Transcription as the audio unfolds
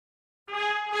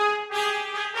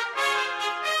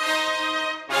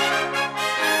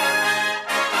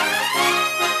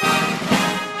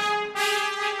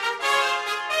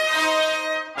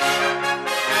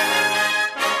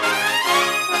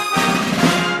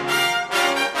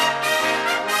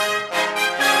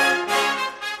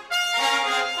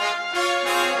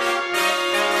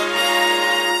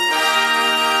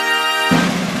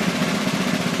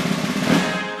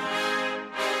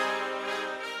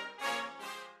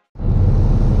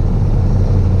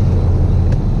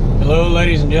Hello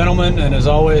ladies and gentlemen, and as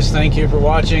always, thank you for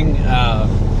watching.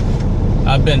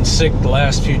 I've been sick the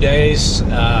last few days.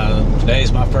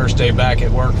 Today's my first day back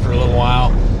at work for a little while.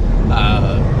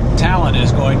 Talon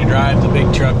is going to drive the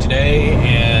big truck today,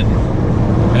 and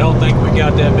I don't think we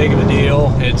got that big of a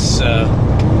deal. It's a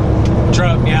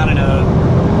truck down in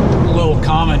a little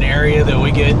common area that we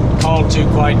get called to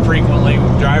quite frequently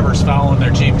with drivers following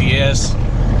their GPS.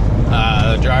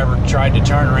 The driver tried to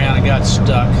turn around and got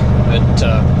stuck, but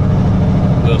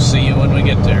we'll see you when we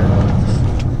get there.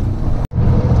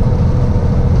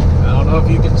 I don't know if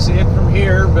you can see it from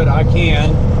here, but I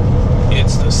can.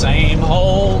 It's the same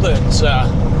hole that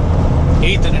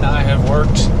Ethan and I have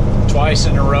worked twice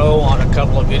in a row on a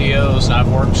couple of videos, and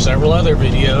I've worked several other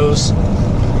videos.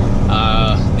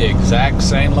 The exact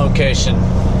same location.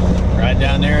 Right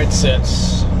down there it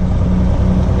sits.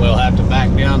 We'll have to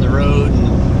back down the road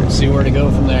and see where to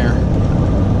go from there.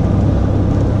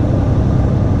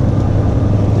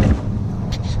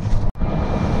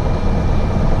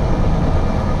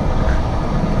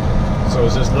 So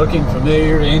is this looking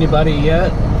familiar to anybody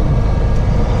yet?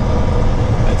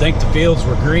 I think the fields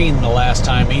were green the last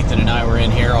time Ethan and I were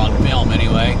in here on film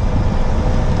anyway.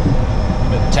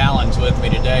 But Talon's with me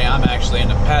today. I'm actually in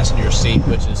the passenger seat,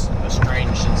 which is a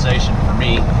strange sensation for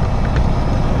me.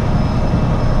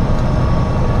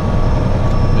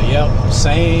 Yep,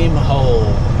 same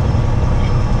hole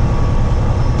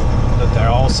that they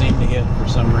all seem to hit for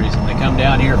some reason. They come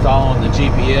down here following the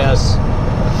GPS,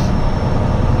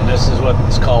 and this is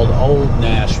what's called Old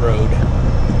Nash Road.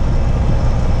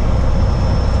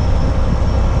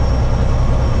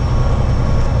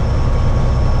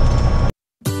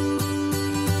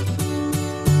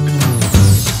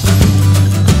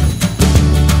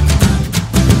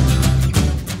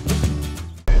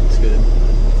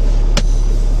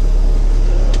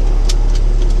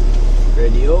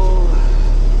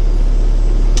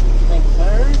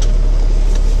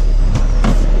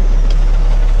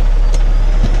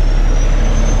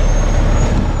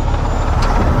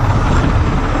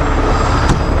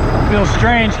 Feels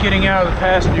strange getting out of the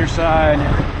passenger side.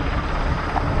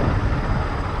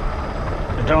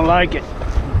 I don't like it.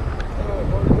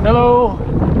 Hello.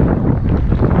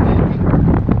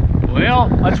 Well,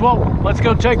 let's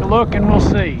go take a look and we'll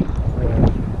see.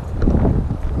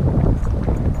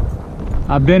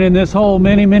 I've been in this hole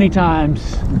many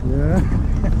times. Yeah.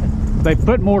 They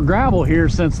put more gravel here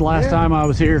since the last time I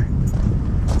was here.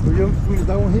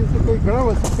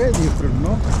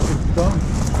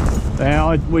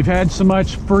 Well, we've had so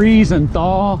much freeze and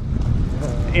thaw.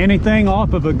 Anything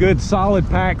off of a good solid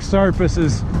packed surface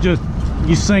is just,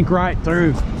 you sink right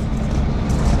through.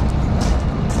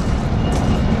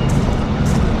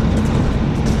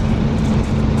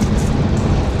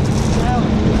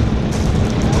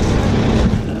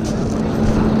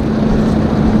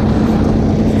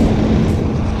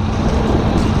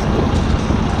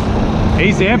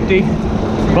 He's empty.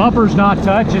 Bumper's not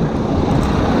touching.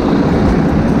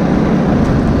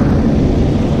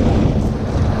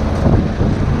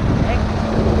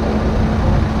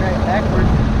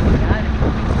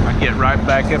 I get right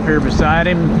back up here beside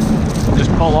him,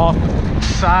 just pull off the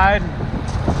side,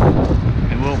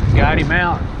 and we'll guide him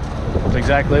out. That's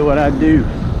exactly what I'd do.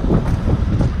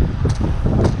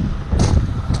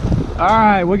 All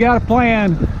right, we got a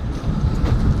plan.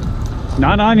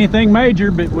 Not on anything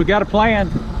major, but we got a plan.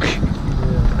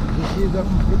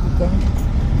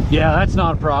 Yeah, that's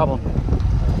not a problem.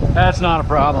 That's not a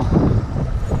problem.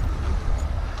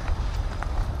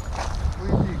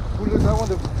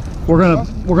 We're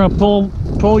gonna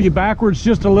pull you backwards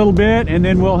just a little bit, and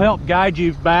then we'll help guide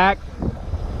you back.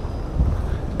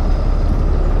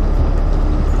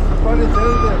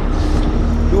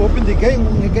 You open the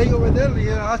gate over there,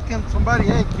 you're asking somebody,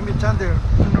 hey, give me a chance there.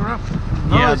 Turn around.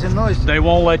 Yeah, Noise and noise. They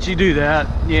won't let you do that.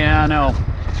 Yeah, I know.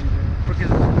 Because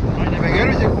my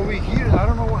navigator is over here. I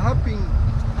don't know what happened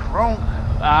wrong.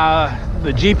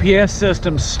 The GPS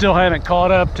systems still haven't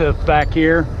caught up to back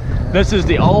here. This is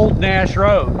the old Nash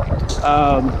Road.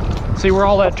 See where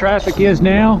all that traffic is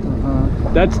now?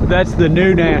 That's the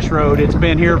new Nash Road. It's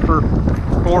been here for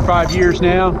 4 or 5 years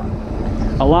now.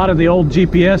 A lot of the old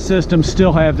GPS systems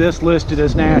still have this listed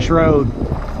as Nash Road.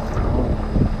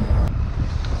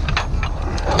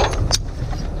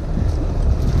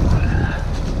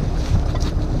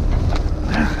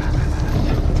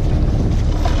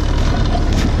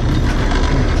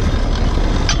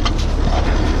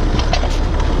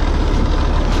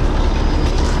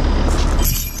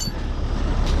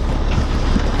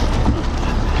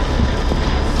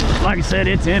 Like I said,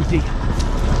 it's empty.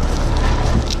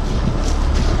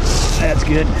 That's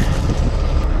good.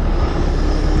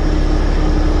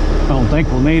 don't think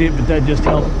we'll need it, but that just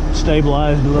helped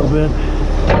stabilize it a little bit.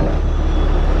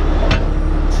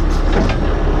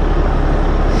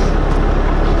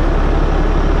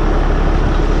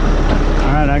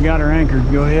 All right, I got her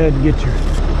anchored. Go ahead and get your...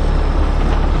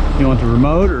 You want the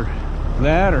remote or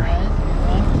that, or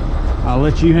I'll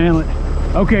let you handle it.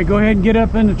 Okay, go ahead and get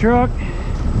up in the truck.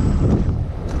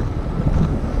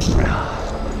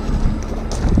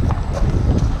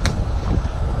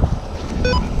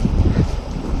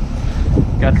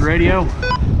 Got the radio?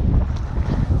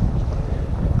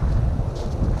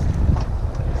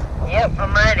 Yep,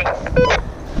 I'm ready.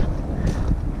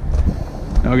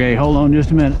 Okay, hold on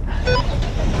just a minute.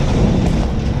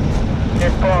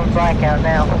 Just pulling blackout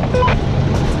now.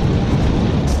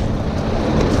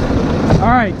 All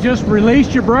right, just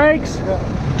release your brakes.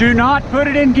 Do not put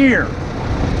it in gear.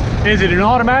 Is it an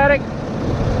automatic?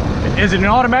 Is it an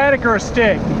automatic or a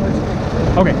stick?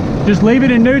 Okay, just leave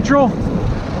it in neutral.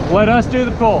 Let us do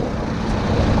the pull.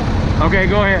 Okay,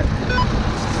 go ahead.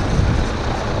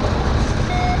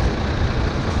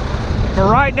 For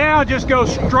right now, just go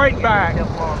straight back. Still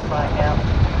pulling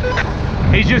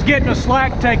blackout. He's just getting the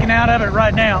slack taken out of it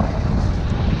right now.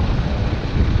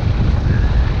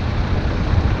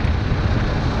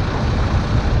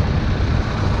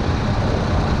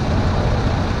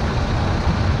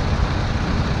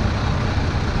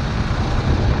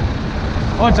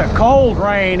 Oh, it's a cold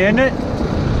rain, isn't it?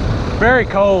 Very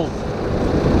cold.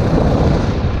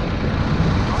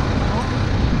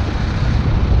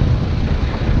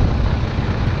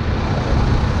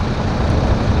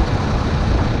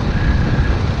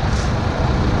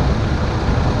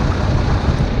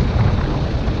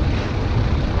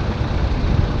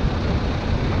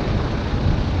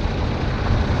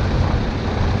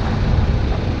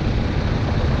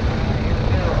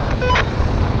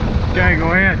 Okay,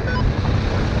 go ahead.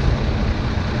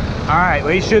 All right,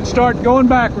 we should start going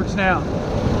backwards now.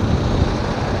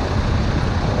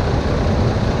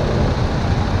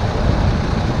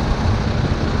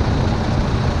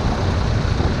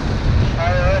 How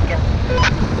are you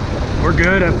looking? We're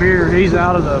good up here. He's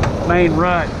out of the main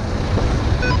rut.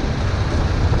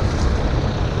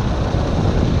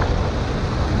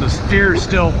 The steer's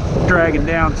still dragging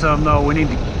down some though. We need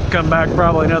to come back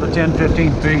probably another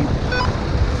 10-15 feet.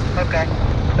 Okay.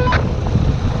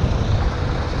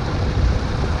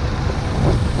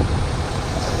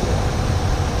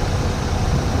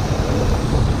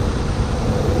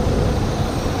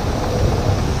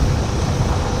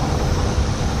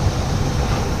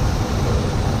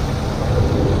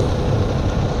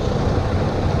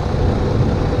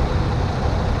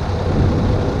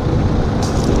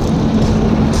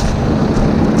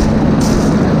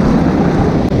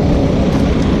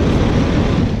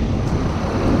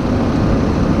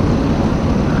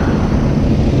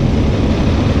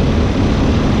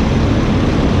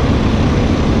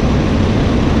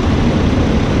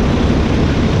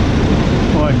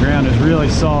 Really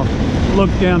soft. Look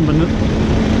down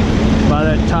by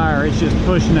that tire. It's just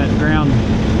pushing that ground,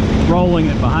 rolling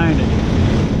it behind it.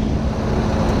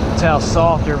 That's how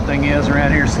soft everything is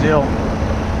around here still.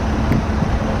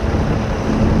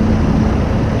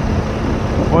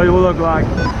 What do we look like?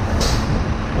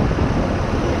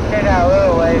 Check out a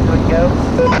little ways we go.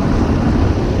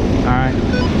 All right.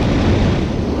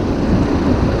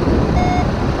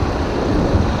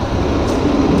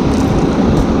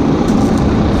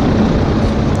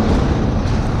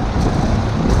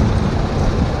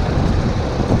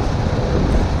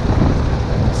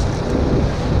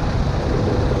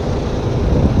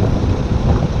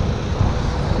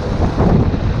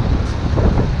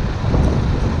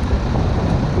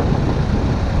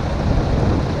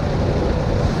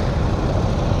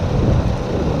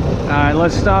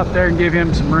 Let's stop there and give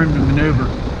him some room to maneuver.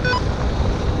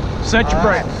 Set your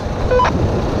brakes.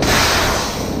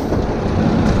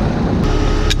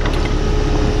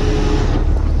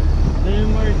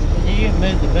 Boomers, you didn't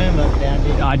move the boom up down,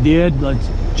 did you? I did. Let's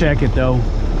check it though,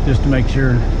 just to make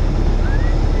sure.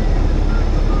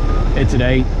 It's at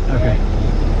 8. Okay.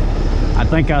 I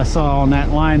think I saw on that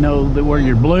line though that where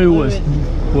your blue was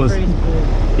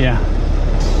yeah.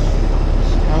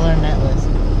 I learned that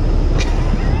lesson.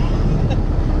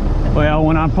 Well,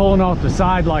 when I'm pulling off the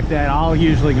side like that, I'll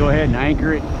usually go ahead and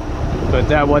anchor it, but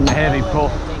that wasn't a heavy pull.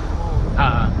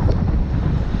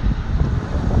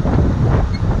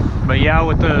 But yeah,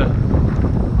 with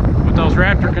those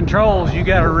Raptor controls, you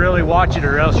got to really watch it,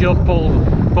 or else you'll pull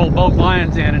both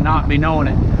lines in and not be knowing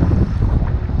it.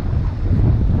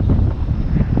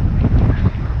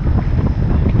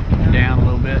 Down a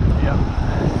little bit, yeah.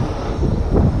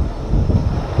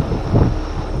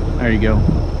 There you go.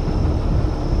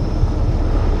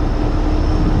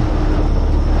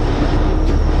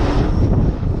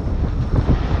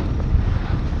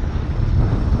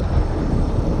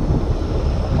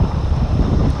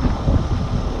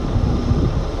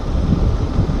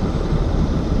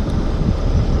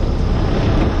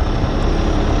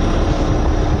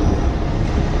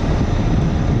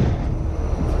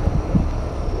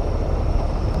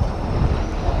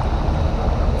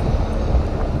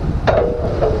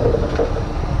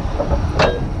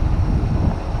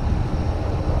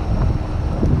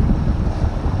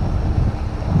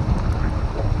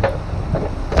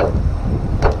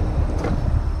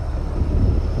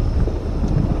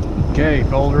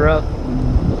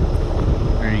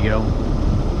 up. There you go.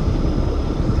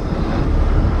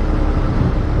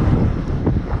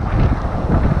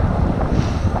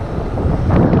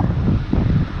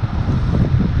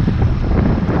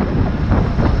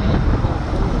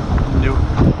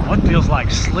 What feels like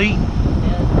sleet?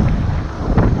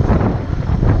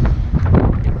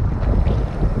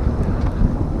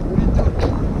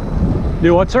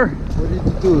 Do what, sir? What did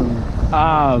you do?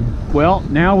 Well,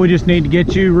 now we just need to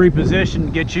get you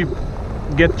repositioned, get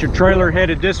your trailer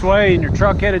headed this way and your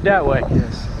truck headed that way.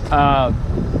 Yes.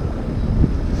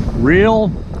 Real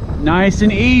nice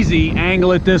and easy,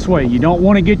 angle it this way. You don't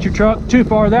want to get your truck too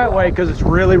far that way because it's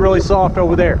really, really soft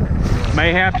over there.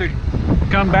 May have to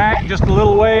come back just a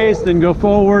little ways, then go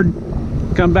forward,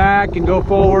 come back and go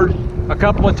forward a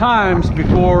couple of times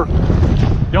before.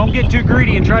 Don't get too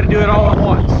greedy and try to do it all at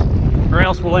once, or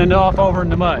else we'll end off over in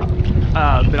the mud.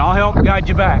 But I'll help guide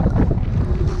you back.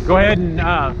 Go ahead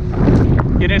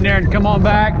and get in there and come on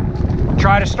back.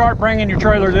 Try to start bringing your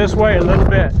trailer this way a little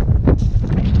bit.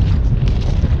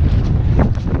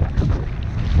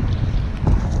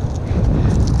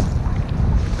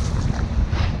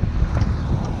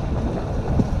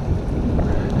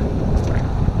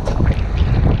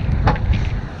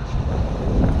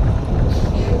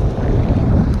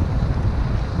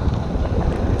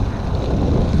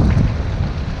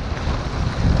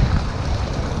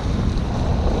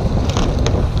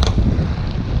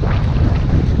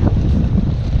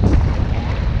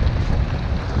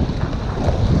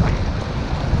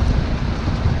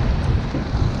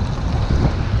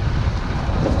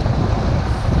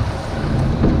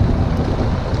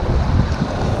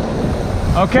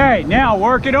 Okay, now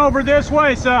work it over this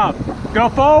way some. Go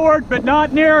forward, but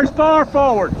not near as far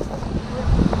forward.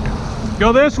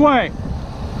 Go this way.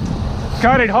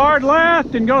 Cut it hard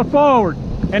left and go forward.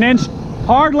 And then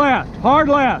hard left, hard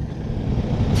left.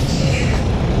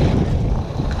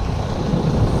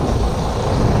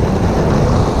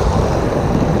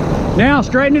 Now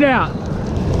straighten it out.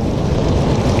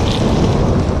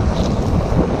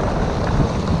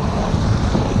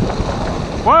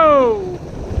 Whoa!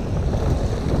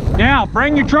 Now,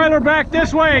 bring your trailer back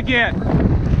this way again.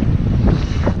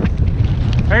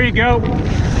 There you go.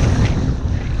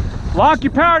 Lock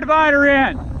your power divider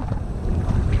in.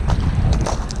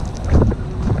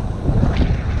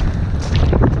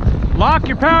 Lock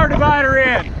your power divider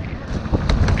in.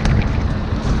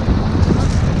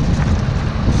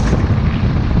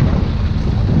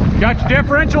 Got your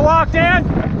differential locked in?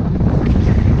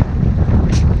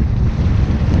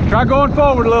 Try going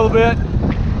forward a little bit.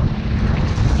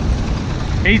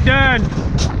 He's done.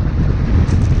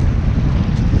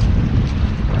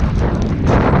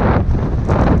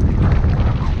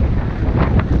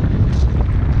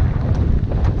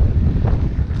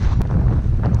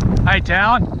 Hey,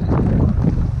 Talon.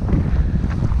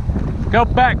 Go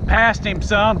back past him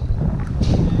some.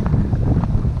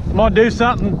 I'm gonna do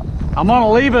something. I'm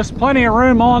gonna leave us plenty of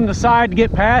room on the side to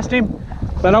get past him,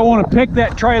 but I want to pick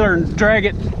that trailer and drag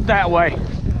it that way.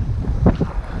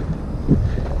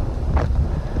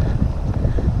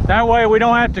 That way we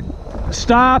don't have to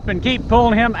stop and keep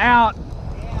pulling him out.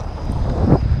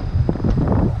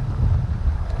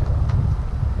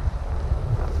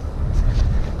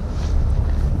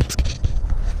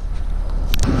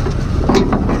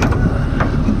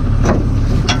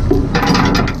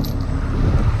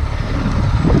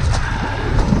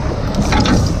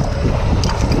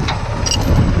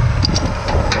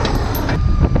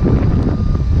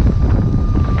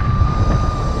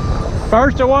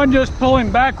 First, I want to just pull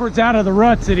him backwards out of the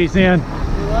ruts that he's in.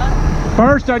 What?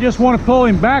 First, I just want to pull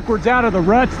him backwards out of the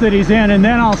ruts that he's in, and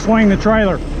then I'll swing the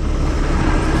trailer.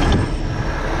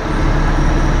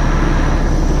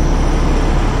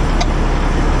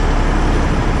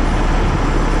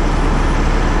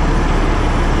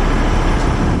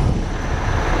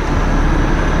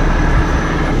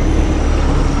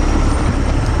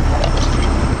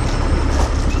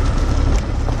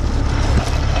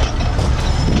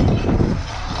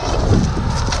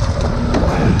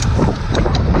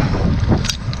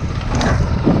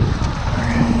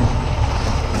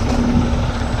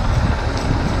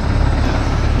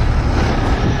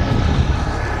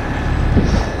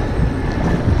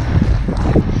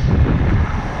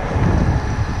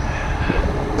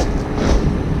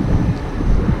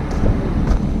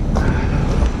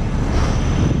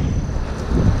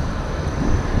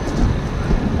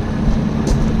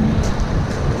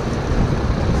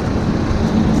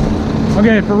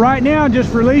 Okay, for right now,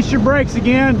 just release your brakes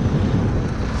again.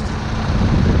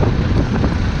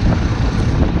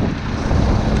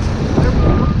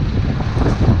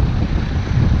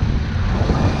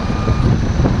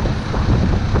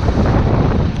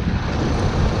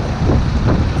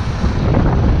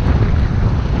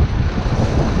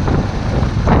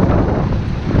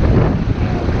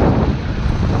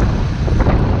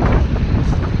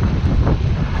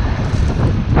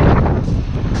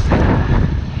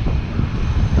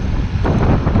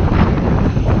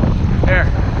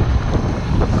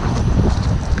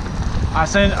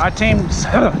 I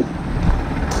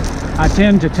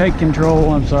tend to take control.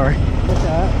 I'm sorry. That's all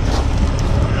right.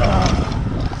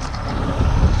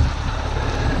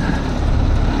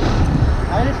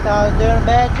 I just thought I was doing a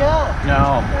bad job.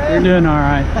 No, you're doing all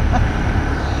right.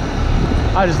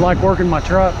 I just like working my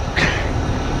truck.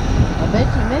 I bet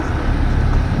you missed it.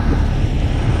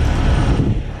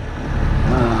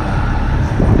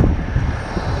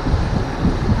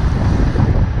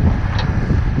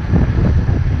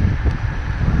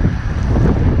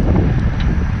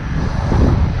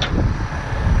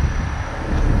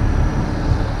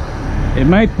 It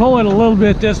may pull it a little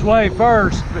bit this way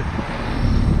first, but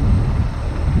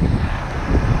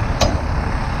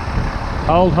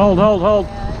hold.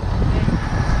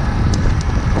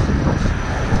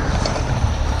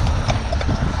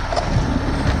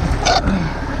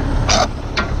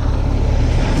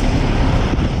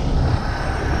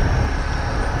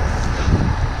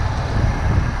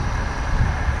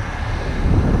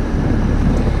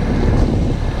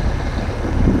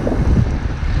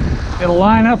 It'll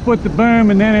line up with the boom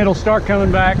and then it'll start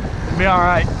coming back. It'll be all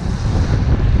right.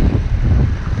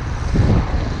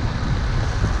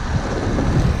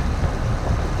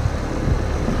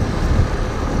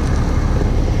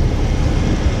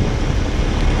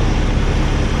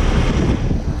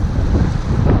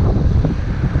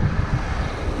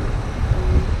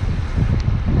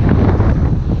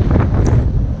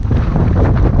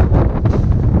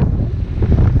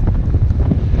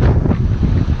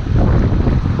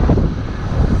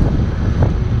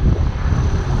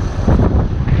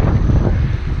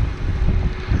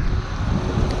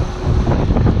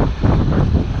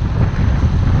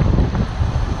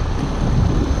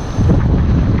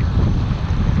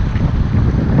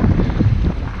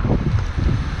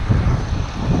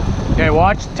 Okay,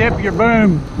 watch the tip of your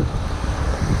boom.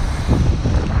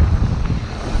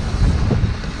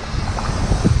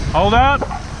 Hold up.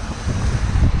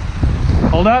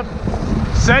 Hold up.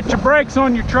 Set your brakes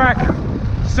on your tractor.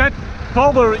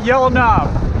 Pull the yellow knob.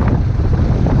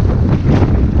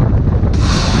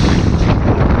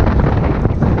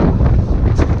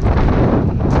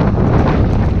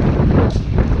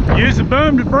 Use the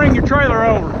boom to bring your trailer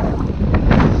over.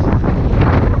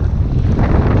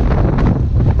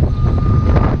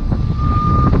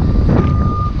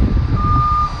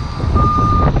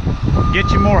 Get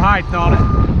you more height on it.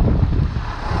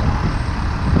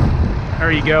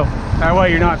 There you go. That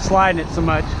way you're not sliding it so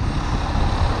much.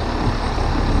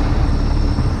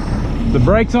 The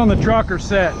brakes on the truck are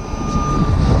set.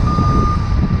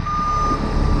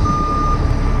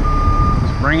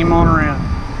 Just bring him on around.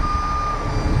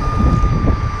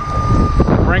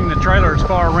 Bring the trailer as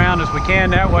far around as we can.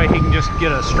 That way he can just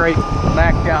get a straight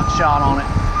backed out shot on it.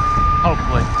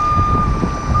 Hopefully.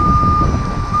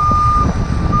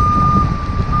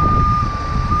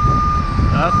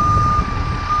 Up.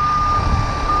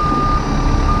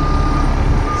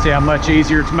 See how much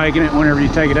easier it's making it whenever you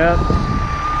take it up.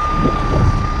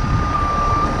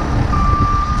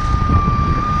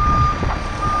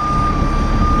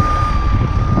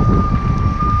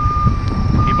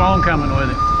 Keep on coming with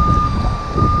it.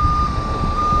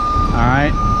 All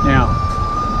right, now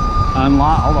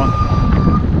unlock. Hold on.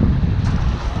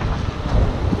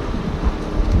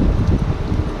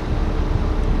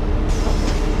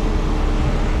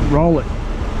 Roll it.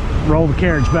 Roll the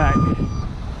carriage back.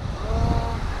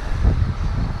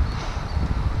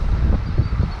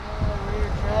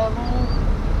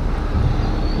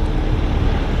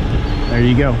 There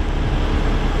you go.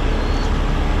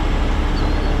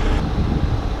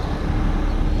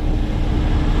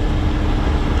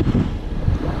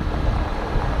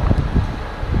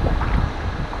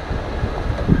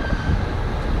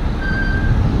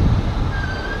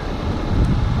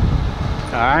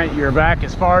 All right, you're back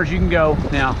as far as you can go.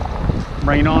 Now,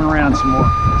 bring it on around some more.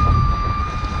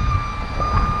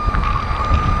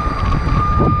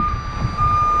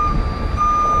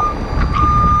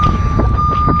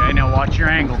 Okay, now watch your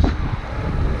angles.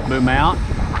 Boom out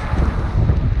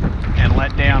and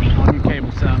let down on your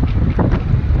cable some.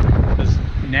 Because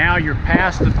now you're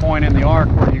past the point in the arc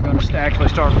where you're going to actually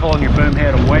start pulling your boom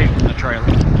head away from the trailer.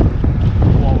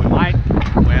 Well, we might,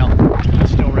 well, I'd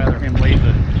still rather him leave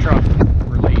the truck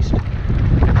released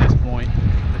at this point.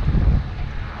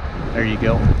 But there you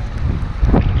go.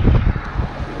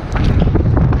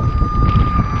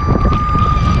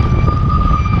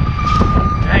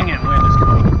 Dang it, wind is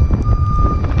cold.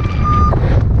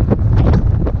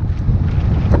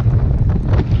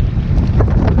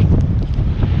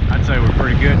 I'd say we're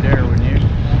pretty good there, wouldn't you?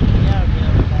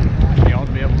 You ought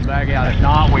to be able to back out. If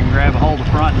not, we can grab a hold of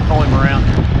the front and pull him around.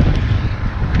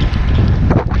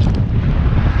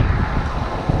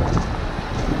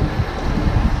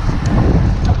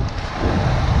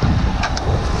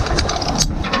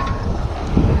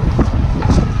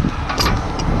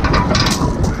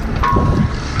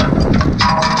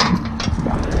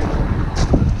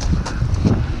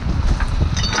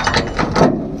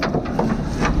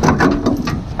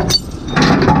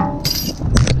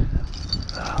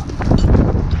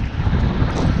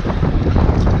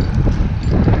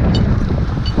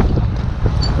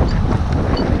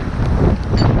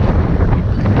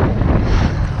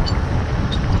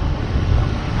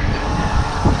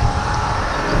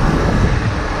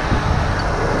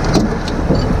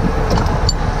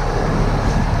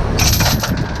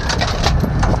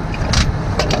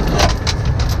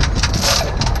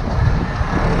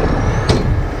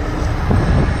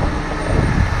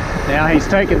 he's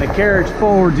taking the carriage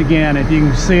forwards again. If you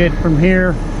can see it from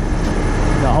here,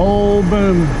 the whole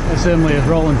boom assembly is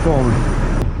rolling forward.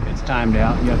 It's timed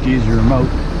out. You have to use your remote.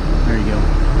 There you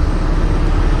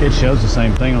go. It shows the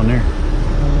same thing on there.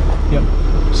 Yep.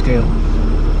 Scale.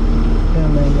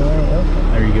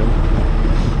 There you go.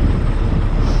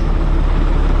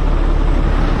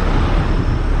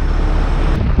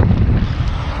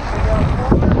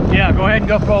 Yeah, go ahead and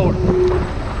go forward.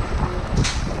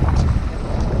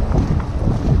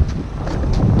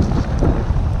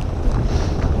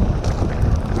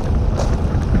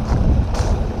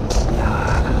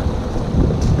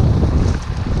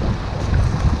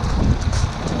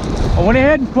 I went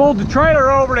ahead and pulled the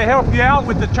trailer over to help you out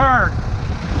with the turn.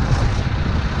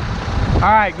 All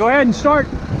right, go ahead and start.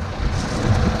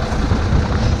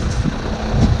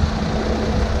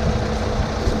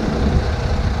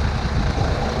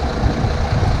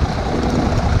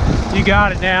 You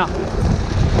got it now.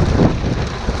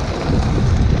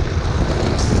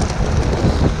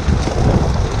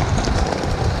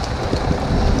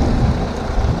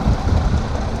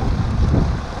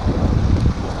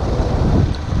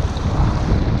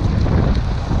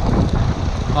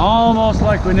 Almost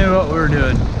like we knew what we were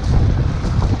doing.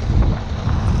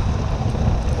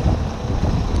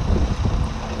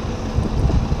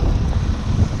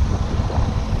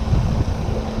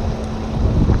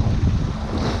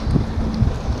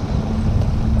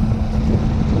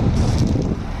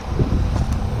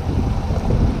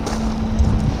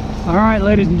 All right,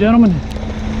 ladies and gentlemen,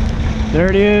 there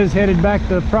it is, headed back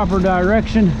the proper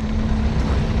direction.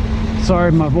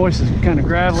 Sorry, my voice is kind of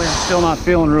gravelly. I'm still not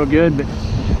feeling real good, but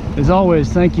as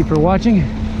always, thank you for watching,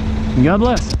 and God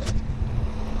bless.